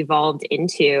you've evolved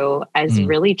into as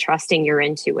really trusting your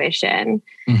intuition.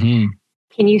 Can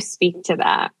you speak to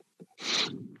that?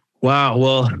 Wow.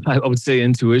 Well, I would say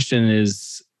intuition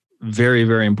is very,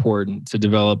 very important to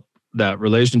develop that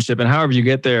relationship. And however you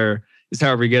get there is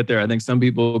however you get there. I think some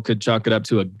people could chalk it up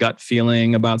to a gut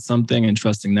feeling about something and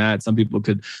trusting that. Some people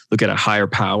could look at a higher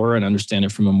power and understand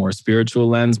it from a more spiritual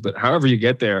lens. But however you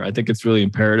get there, I think it's really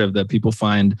imperative that people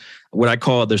find what I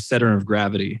call their center of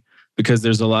gravity. Because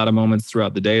there's a lot of moments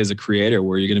throughout the day as a creator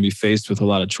where you're going to be faced with a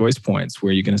lot of choice points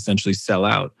where you can essentially sell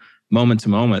out moment to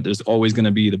moment. There's always going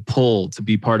to be the pull to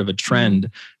be part of a trend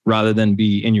rather than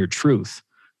be in your truth.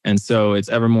 And so it's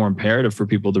ever more imperative for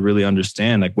people to really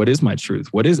understand, like, what is my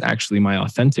truth? What is actually my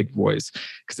authentic voice?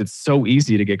 Because it's so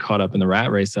easy to get caught up in the rat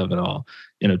race of it all,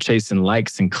 chasing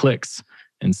likes and clicks.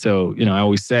 And so, I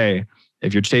always say,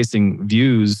 if you're chasing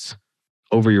views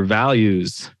over your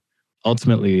values,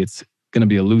 ultimately it's going to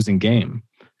be a losing game.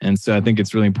 And so I think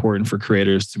it's really important for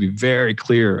creators to be very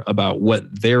clear about what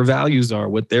their values are,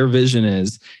 what their vision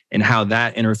is, and how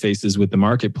that interfaces with the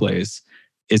marketplace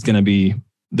is going to be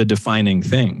the defining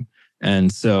thing.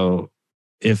 And so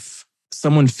if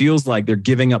someone feels like they're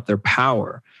giving up their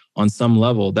power on some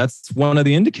level, that's one of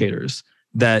the indicators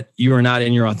that you are not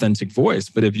in your authentic voice.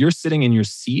 But if you're sitting in your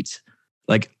seat,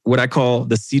 like what I call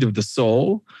the seat of the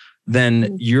soul,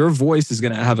 then your voice is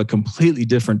going to have a completely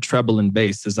different treble and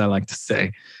bass, as I like to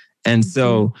say. And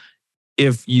so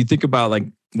if you think about like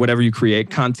whatever you create,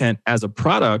 content as a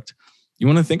product, you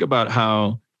want to think about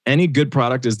how any good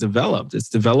product is developed. It's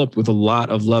developed with a lot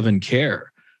of love and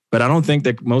care. But I don't think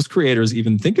that most creators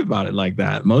even think about it like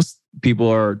that. Most people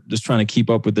are just trying to keep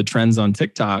up with the trends on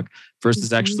TikTok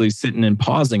versus actually sitting and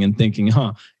pausing and thinking,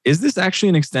 is this actually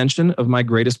an extension of my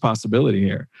greatest possibility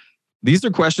here? These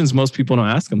are questions most people don't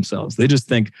ask themselves. They just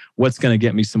think, what's going to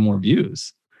get me some more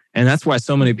views? And that's why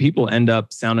so many people end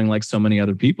up sounding like so many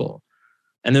other people.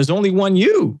 And there's only one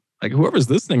you. Like whoever's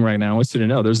listening right now wants you to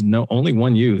know there's only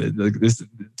one you.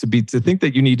 To think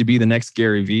that you need to be the next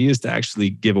Gary Vee is to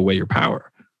actually give away your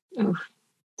power. Oh,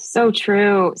 so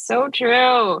true. So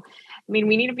true. I mean,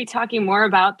 we need to be talking more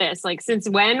about this. Like, since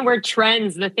when were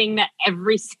trends the thing that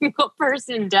every single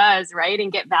person does, right?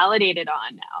 And get validated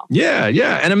on now. Yeah.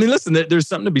 And I mean, listen, there's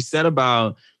something to be said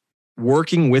about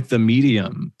working with the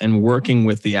medium and working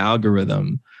with the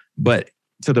algorithm, but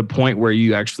to the point where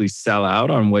you actually sell out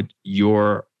on what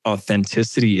your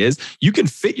authenticity is. You can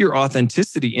fit your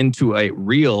authenticity into a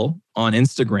reel on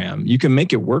Instagram. You can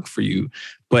make it work for you.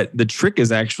 But the trick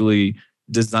is actually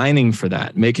designing for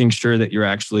that, making sure that you're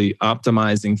actually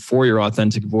optimizing for your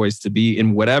authentic voice to be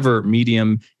in whatever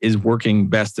medium is working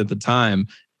best at the time,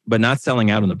 but not selling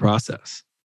out in the process.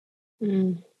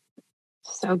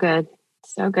 So good.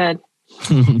 So good.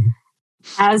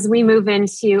 As we move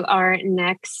into our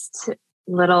next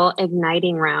little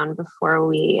igniting round before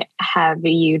we have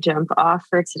you jump off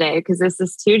for today, because this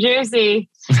is too juicy.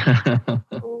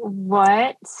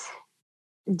 What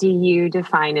do you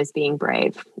define as being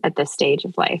brave at this stage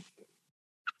of life?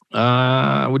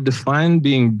 I would define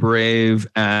being brave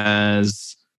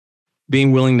as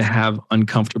being willing to have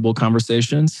uncomfortable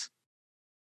conversations,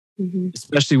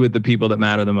 especially with the people that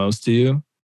matter the most to you.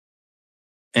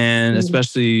 And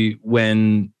especially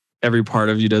when every part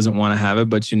of you doesn't want to have it,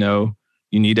 but you know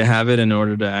you need to have it in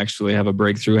order to actually have a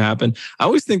breakthrough happen. I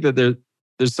always think that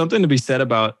there's something to be said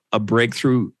about a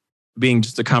breakthrough being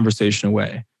just a conversation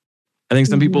away. I think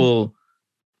some people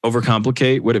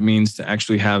overcomplicate what it means to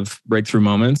actually have breakthrough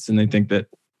moments, and they think that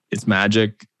it's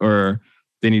magic or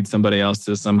they need somebody else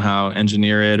to somehow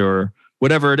engineer it or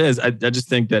whatever it is. I just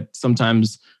think that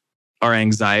sometimes our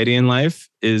anxiety in life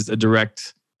is a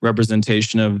direct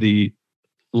representation of the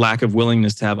lack of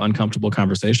willingness to have uncomfortable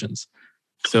conversations.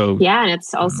 So yeah, and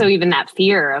it's also even that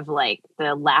fear of like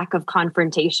the lack of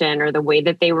confrontation or the way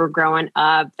that they were growing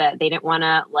up, that they didn't want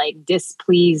to like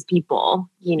displease people,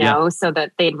 you know, so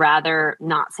that they'd rather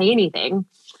not say anything.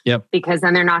 Yep. Because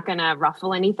then they're not going to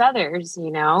ruffle any feathers, you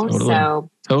know?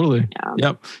 Totally. Yeah.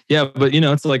 Yep. Yeah. But, you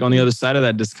know, it's like on the other side of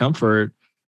that discomfort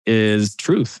is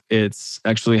truth. It's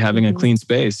actually having a clean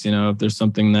space. You know, if there's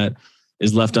something that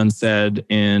is left unsaid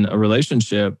in a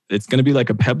relationship, it's going to be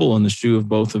like a pebble in the shoe of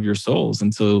both of your souls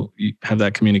until you have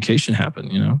that communication happen,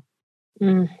 you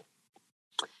know?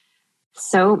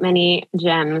 So many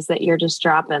gems that you're just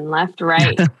dropping left,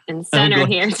 right, and center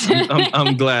here.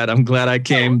 I'm glad I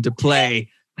came to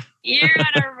play. You're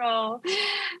on a roll.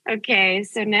 Okay,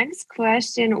 so next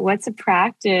question. What's a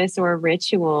practice or a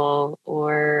ritual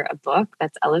or a book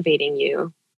that's elevating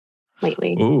you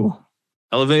lately? Ooh,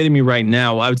 elevating me right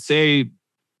now. I would say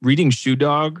reading Shoe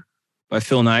Dog by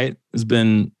Phil Knight has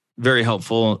been very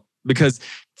helpful because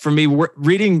for me,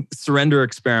 reading Surrender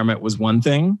Experiment was one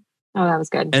thing. Oh, that was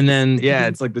good. And then,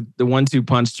 it's like the 1-2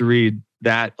 punch to read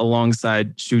that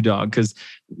alongside Shoe Dog. Because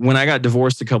when I got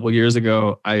divorced a couple of years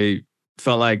ago, I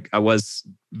felt like I was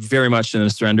very much in a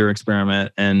surrender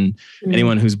experiment. And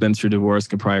anyone who's been through divorce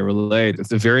can probably relate.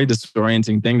 It's a very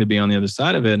disorienting thing to be on the other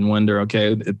side of it and wonder,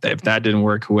 okay, if that didn't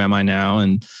work, who am I now?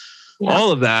 And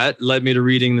all of that led me to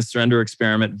reading the surrender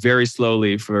experiment very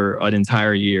slowly for an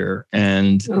entire year.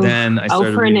 And then I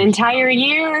started for an entire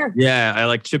year. Yeah. I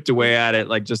like chipped away at it,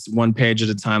 like just one page at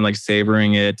a time, like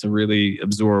savoring it to really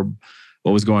absorb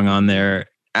what was going on there.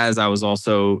 As I was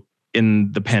also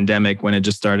in the pandemic when it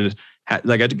just started.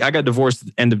 Like I got divorced at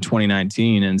the end of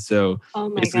 2019. And so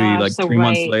basically like 3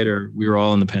 months later, we were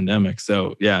all in the pandemic.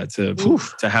 So yeah, to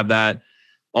have that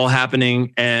all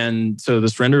happening. And so the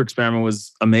surrender experiment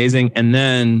was amazing. And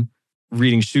then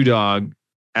reading Shoe Dog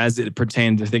as it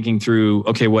pertained to thinking through,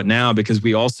 okay, what now? Because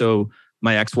we also,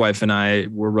 my ex-wife and I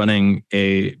were running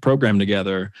a program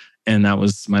together and that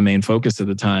was my main focus at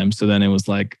the time. So then it was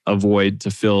like a void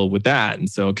to fill with that. And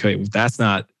so, okay, if that's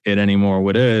not it anymore,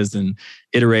 what is? And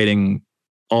iterating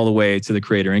all the way to the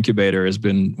creator incubator has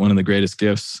been one of the greatest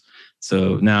gifts.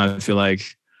 So now I feel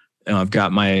like I've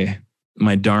got my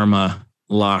dharma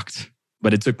locked,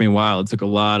 but it took me a while. It took a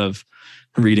lot of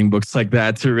reading books like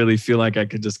that to really feel like I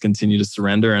could just continue to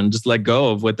surrender and just let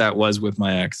go of what that was with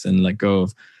my ex and let go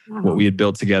of what we had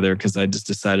built together. Cause I just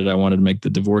decided I wanted to make the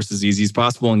divorce as easy as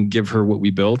possible and give her what we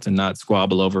built and not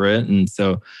squabble over it. And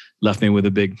so left me with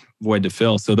a big void to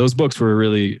fill. So those books were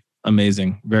really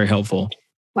amazing, very helpful.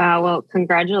 Wow. Well,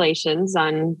 congratulations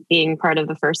on being part of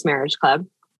the First Marriage Club.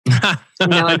 To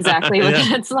know exactly what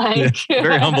that's like. Yeah.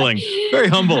 Very humbling. Very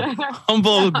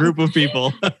humble group of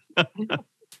people.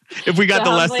 If we got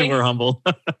the lesson, we're humble.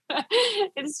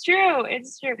 It's true.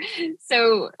 It's true.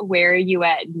 So where are you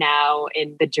at now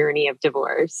in the journey of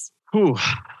divorce?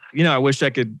 I wish I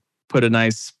could put a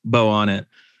nice bow on it,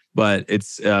 but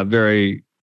it's very,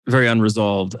 very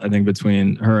unresolved. I think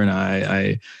between her and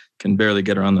I can barely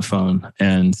get her on the phone.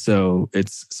 And so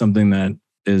it's something that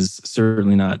is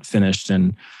certainly not finished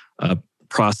and a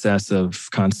process of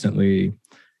constantly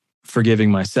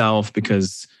forgiving myself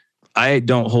because I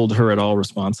don't hold her at all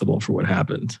responsible for what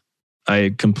happened.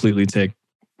 I completely take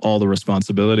all the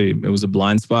responsibility. It was a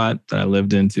blind spot that I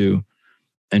lived into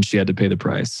and she had to pay the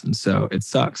price. And so it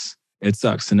sucks. It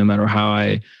sucks. And no matter how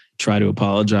I try to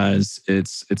apologize,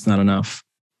 it's not enough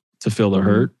to feel the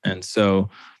hurt. And so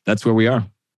that's where we are.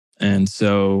 And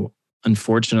so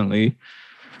unfortunately,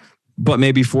 but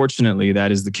maybe fortunately,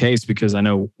 that is the case because I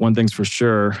know one thing's for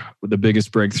sure. The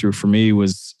biggest breakthrough for me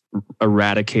was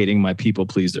eradicating my people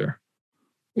pleaser.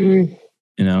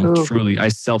 Truly, I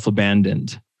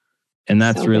self-abandoned. And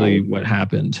that's really what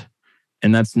happened.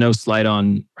 And that's no slight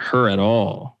on her at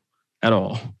all.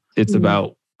 It's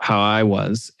about how I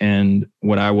was and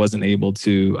what I wasn't able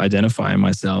to identify in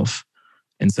myself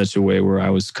in such a way where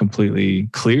I was completely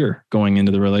clear going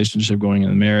into the relationship, going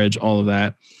into the marriage, all of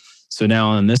that. So now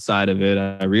on this side of it,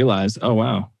 I realized, oh,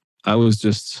 wow, I was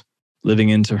just living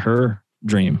into her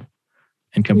dream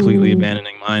and completely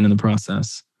abandoning mine in the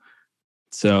process.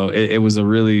 So it was a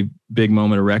really big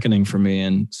moment of reckoning for me,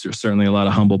 and certainly a lot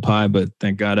of humble pie, but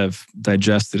thank God I've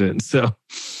digested it. And so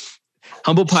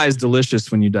humble pie is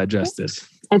delicious when you digest it.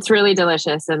 It's really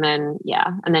delicious. And then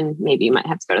maybe you might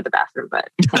have to go to the bathroom, but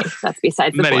hey, that's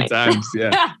besides the point. Many times,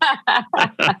 yeah.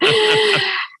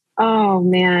 Oh,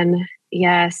 man.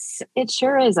 Yes, it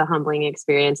sure is a humbling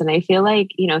experience. And I feel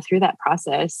like, through that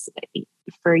process,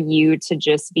 for you to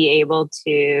just be able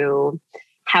to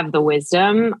have the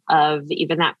wisdom of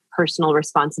even that personal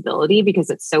responsibility, because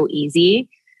it's so easy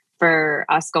for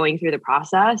us going through the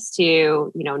process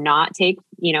to, not take,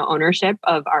 ownership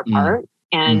of our part.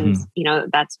 And,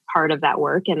 that's part of that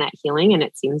work and that healing. And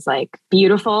it seems like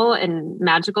beautiful and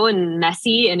magical and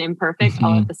messy and imperfect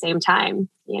all at the same time.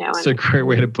 It's a great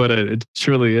way to put it. It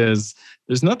truly is.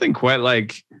 There's nothing quite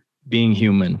like being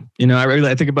human.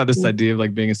 I think about this idea of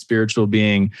like being a spiritual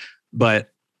being, but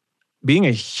being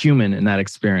a human in that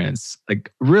experience,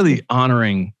 like really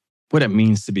honoring what it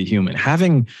means to be human,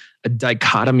 having a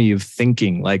dichotomy of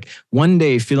thinking, like one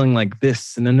day feeling like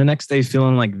this, and then the next day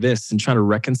feeling like this, and trying to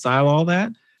reconcile all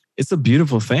that. It's a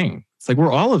beautiful thing. It's like,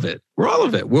 we're all of it. We're all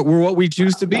of it. We're what we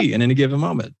choose to be in any given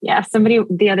moment. Yeah. Somebody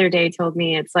the other day told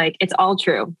me, it's like, it's all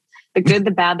true. The good,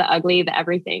 the bad, the ugly, the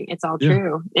everything. It's all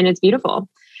true. And it's beautiful.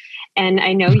 And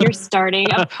I know you're starting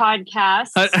a podcast.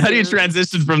 How do you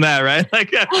transition from that, right? Like,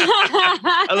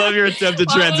 I love your attempt to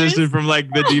transition from like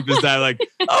the deepest dive. Like,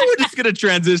 we're just going to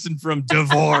transition from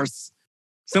divorce.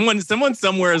 Someone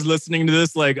somewhere is listening to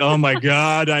this like, oh my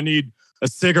God, I need a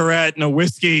cigarette and a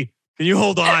whiskey. Can you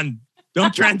hold on?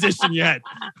 Don't transition yet.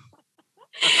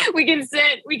 We can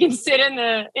sit in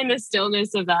the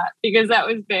stillness of that, because that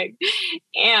was big.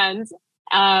 And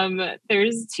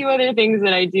there's two other things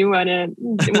that I do want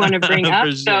to bring up.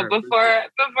 Sure, so before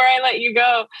I let you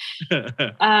go,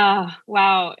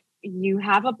 wow, you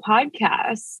have a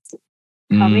podcast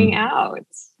coming out.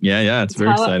 Yeah, it's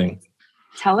very exciting.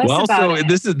 Tell us about it.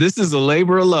 This is a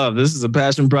labor of love. This is a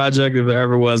passion project if there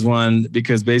ever was one,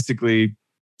 because basically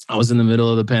I was in the middle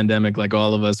of the pandemic, like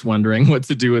all of us, wondering what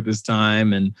to do at this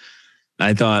time. And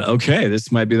I thought, okay,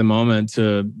 this might be the moment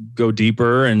to go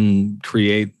deeper and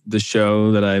create the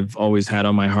show that I've always had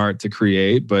on my heart to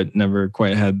create, but never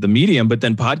quite had the medium. But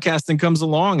then podcasting comes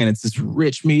along, and it's this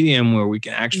rich medium where we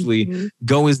can actually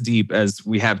go as deep as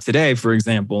we have today, for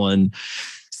example. And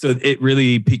so it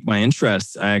really piqued my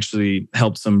interest. I actually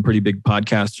helped some pretty big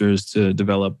podcasters to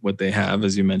develop what they have.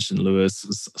 As you mentioned, Lewis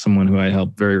is someone who I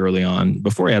helped very early on.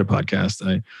 Before he had a podcast,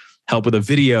 I helped with a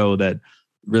video that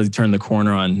really turned the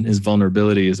corner on his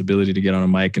vulnerability, his ability to get on a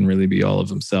mic and really be all of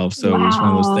himself. So It was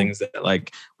one of those things that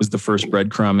like was the first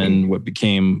breadcrumb in what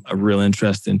became a real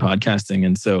interest in podcasting.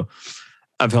 And so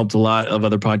I've helped a lot of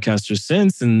other podcasters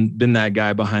since, and been that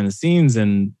guy behind the scenes,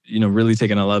 and, really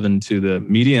taken a love into the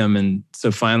medium. And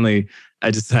so finally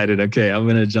I decided, okay, I'm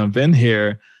going to jump in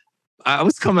here. I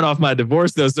was coming off my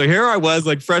divorce though. So here I was,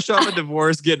 like fresh off a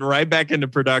divorce, getting right back into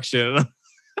production.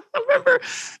 I remember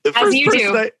the first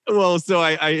person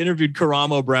I interviewed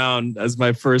Karamo Brown as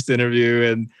my first interview,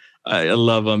 and I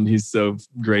love him. He's so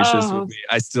gracious with me.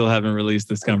 I still haven't released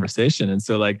this conversation. And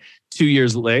so like 2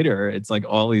 years later, it's like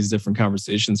all these different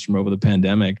conversations from over the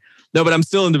pandemic. No, but I'm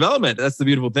still in development. That's the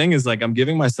beautiful thing, is like I'm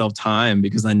giving myself time,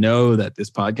 because I know that this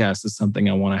podcast is something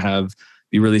I want to have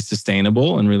be really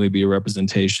sustainable and really be a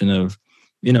representation of,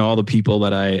 all the people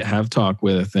that I have talked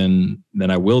with and that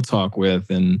I will talk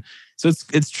with. And so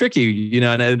it's tricky,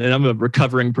 and I'm a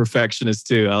recovering perfectionist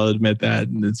too. I'll admit that.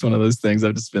 And it's one of those things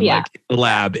I've just been like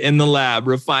in the lab,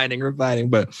 refining.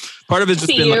 But part of it's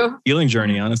just been like a healing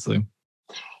journey, honestly.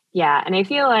 Yeah. And I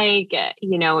feel like,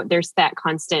 there's that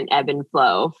constant ebb and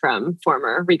flow from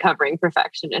former recovering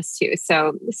perfectionists too.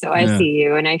 So I see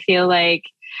you. And I feel like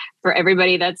for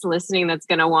everybody that's listening, that's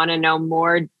going to want to know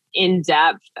more in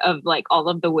depth of like all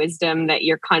of the wisdom that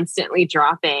you're constantly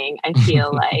dropping, I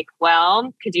feel like,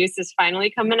 well, Quddus is finally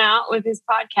coming out with his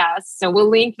podcast. So we'll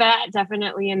link that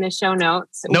definitely in the show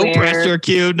notes. No pressure,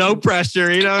 Q. No pressure.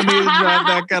 You don't need to drop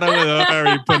that kind of,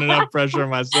 already putting enough pressure on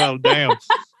myself. Damn.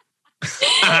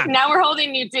 Now we're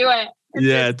holding you to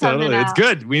it. Totally. It's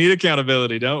good. We need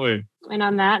accountability, don't we? And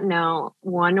on that note,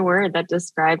 one word that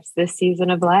describes this season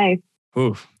of life.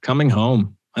 Ooh, coming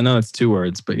home. I know it's 2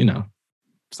 words, but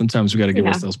sometimes we got to give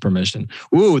ourselves permission.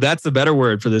 Ooh, that's the better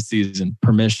word for this season.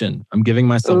 Permission. I'm giving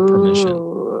myself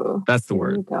permission. That's the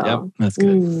word. Yep, that's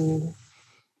good.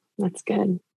 That's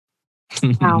good.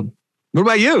 Wow. What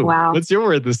about you? Wow. What's your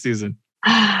word this season?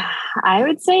 I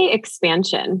would say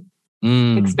expansion.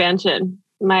 Expansion.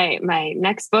 My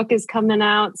next book is coming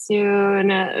out soon.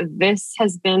 This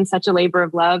has been such a labor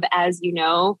of love, as you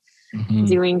know,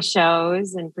 doing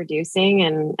shows and producing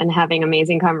and having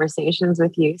amazing conversations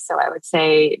with you. So I would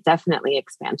say definitely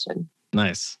expansion.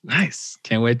 Nice.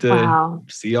 Can't wait to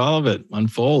see all of it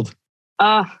unfold.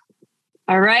 Oh,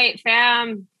 all right,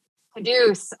 fam.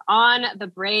 Quddus on the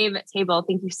Brave Table.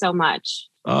 Thank you so much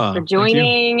for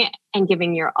joining and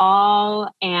giving your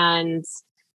all. And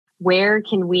where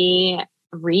can we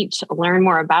learn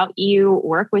more about you,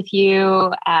 work with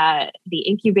you at the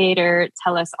incubator?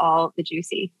 Tell us all the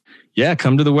juicy. Yeah,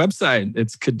 come to the website.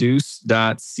 It's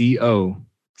quddus.co.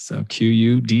 So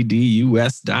quddus.co,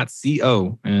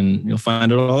 and you'll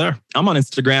find it all there. I'm on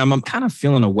Instagram. I'm kind of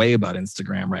feeling a way about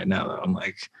Instagram right now, though. I'm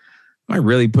like, am I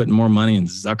really putting more money in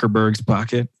Zuckerberg's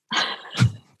pocket?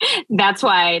 That's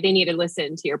why they need to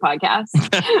listen to your podcast.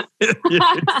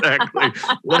 Yeah, exactly.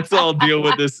 Let's all deal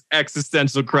with this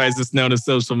existential crisis known as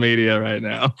social media right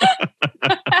now.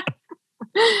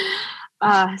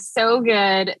 So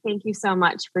good. Thank you so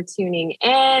much for tuning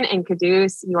in. And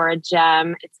Quddus, you're a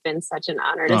gem. It's been such an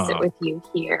honor to sit with you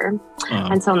here.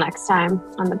 Until next time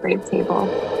on the Brave Table.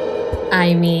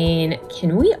 I mean,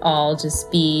 can we all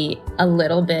just be a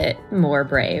little bit more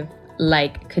brave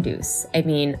like Quddus? I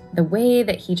mean, the way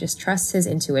that he just trusts his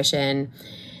intuition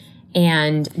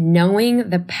and knowing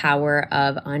the power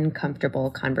of uncomfortable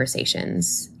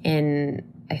conversations. And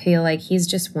I feel like he's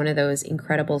just one of those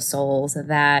incredible souls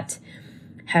that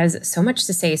has so much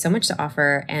to say, so much to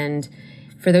offer. And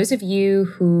for those of you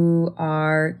who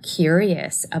are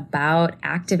curious about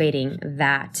activating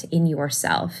that in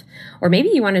yourself, or maybe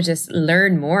you want to just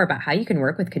learn more about how you can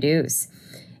work with Quddus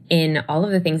in all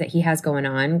of the things that he has going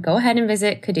on, go ahead and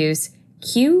visit Quddus,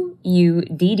 quddus.co,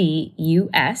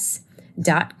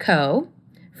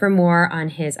 for more on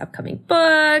his upcoming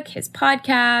book, his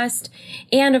podcast.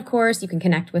 And of course, you can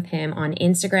connect with him on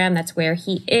Instagram. That's where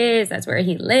he is. That's where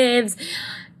he lives.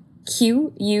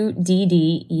 QUDDUS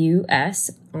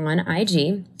on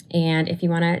IG. And if you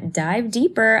want to dive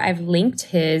deeper, I've linked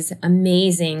his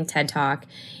amazing TED Talk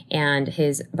and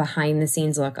his behind the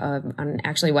scenes look on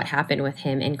actually what happened with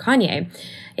him and Kanye.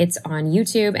 It's on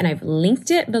YouTube, and I've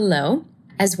linked it below,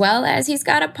 as well as he's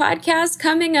got a podcast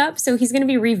coming up. So he's going to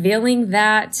be revealing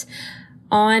that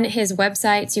on his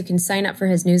website. So you can sign up for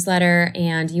his newsletter,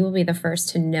 and you will be the first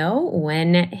to know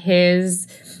when his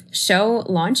show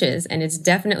launches. And it's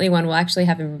definitely one we'll actually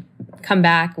have him come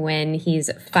back when he's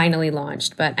finally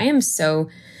launched. But I am so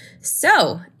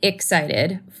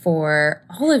excited for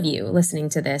all of you listening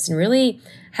to this and really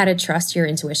how to trust your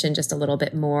intuition just a little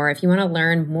bit more. If you want to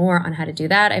learn more on how to do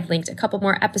that, I've linked a couple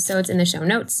more episodes in the show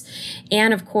notes.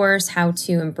 And of course, how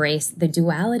to embrace the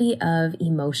duality of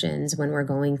emotions when we're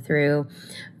going through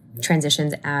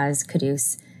transitions, as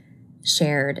Quddus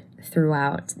shared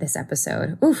throughout this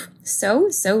episode. Oof, so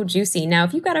juicy. Now,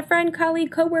 if you've got a friend,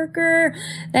 colleague, coworker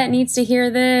that needs to hear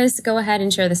this, go ahead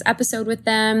and share this episode with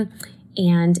them.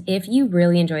 And if you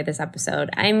really enjoyed this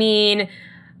episode, I mean,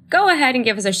 go ahead and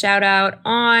give us a shout out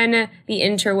on the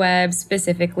interwebs,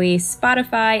 specifically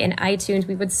Spotify and iTunes.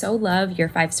 We would so love your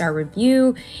 5-star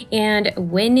review. And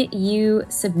when you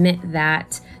submit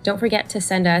that, don't forget to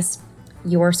send us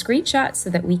your screenshots so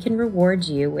that we can reward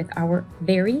you with our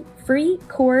very free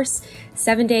course,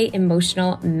 7-day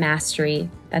emotional mastery.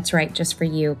 That's right, just for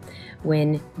you,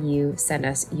 when you send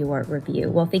us your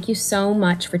review. Well, thank you so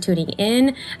much for tuning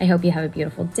in. I hope you have a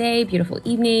beautiful day, beautiful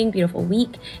evening, beautiful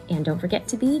week, and don't forget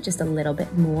to be just a little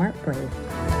bit more brave.